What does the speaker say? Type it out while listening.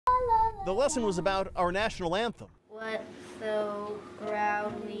The lesson was about our national anthem. What so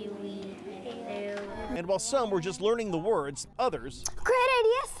proudly we hail. And while some were just learning the words, others... Great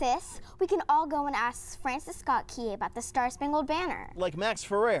idea, sis. We can all go and ask Francis Scott Key about the Star Spangled Banner. like Max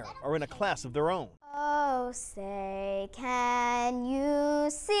Ferrer, are in a class of their own. Oh, say, can you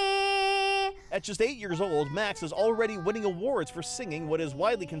see? At just 8 years old, Max is already winning awards for singing what is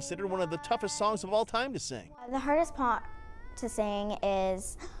widely considered one of the toughest songs of all time to sing. The hardest part to sing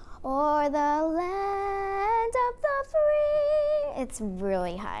is "O'er the land of the free." It's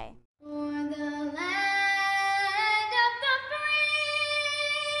really high. For the land of the free.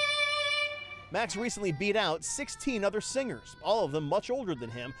 Max recently beat out 16 other singers, all of them much older than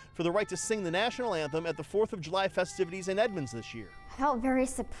him, for the right to sing the national anthem at the 4th of July festivities in Edmonds this year. I felt very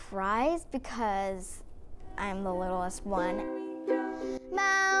surprised because I'm the littlest one.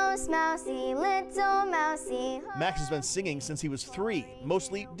 Mouse, mousy, little mousy. Max has been singing since he was 3,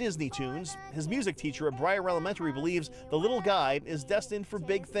 mostly Disney tunes. His music teacher at Briar Elementary believes the little guy is destined for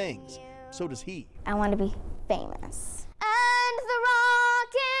big things. So does he. I want to be famous. And the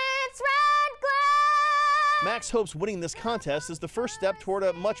rocket's red glare. Max hopes winning this contest is the first step toward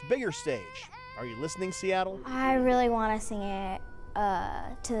a much bigger stage. Are you listening, Seattle? I really want to sing it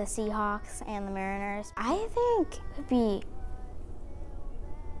to the Seahawks and the Mariners. I think it would be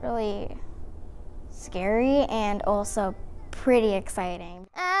really scary and also pretty exciting.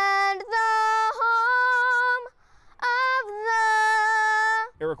 And the home of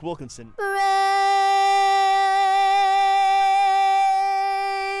the Eric Wilkinson, brave.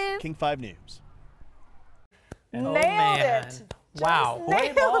 King 5 News. Oh, Nailed man. it. Wow.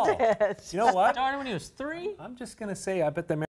 Nailed it. You know what? Started when he was 3? I'm just going to say, I bet the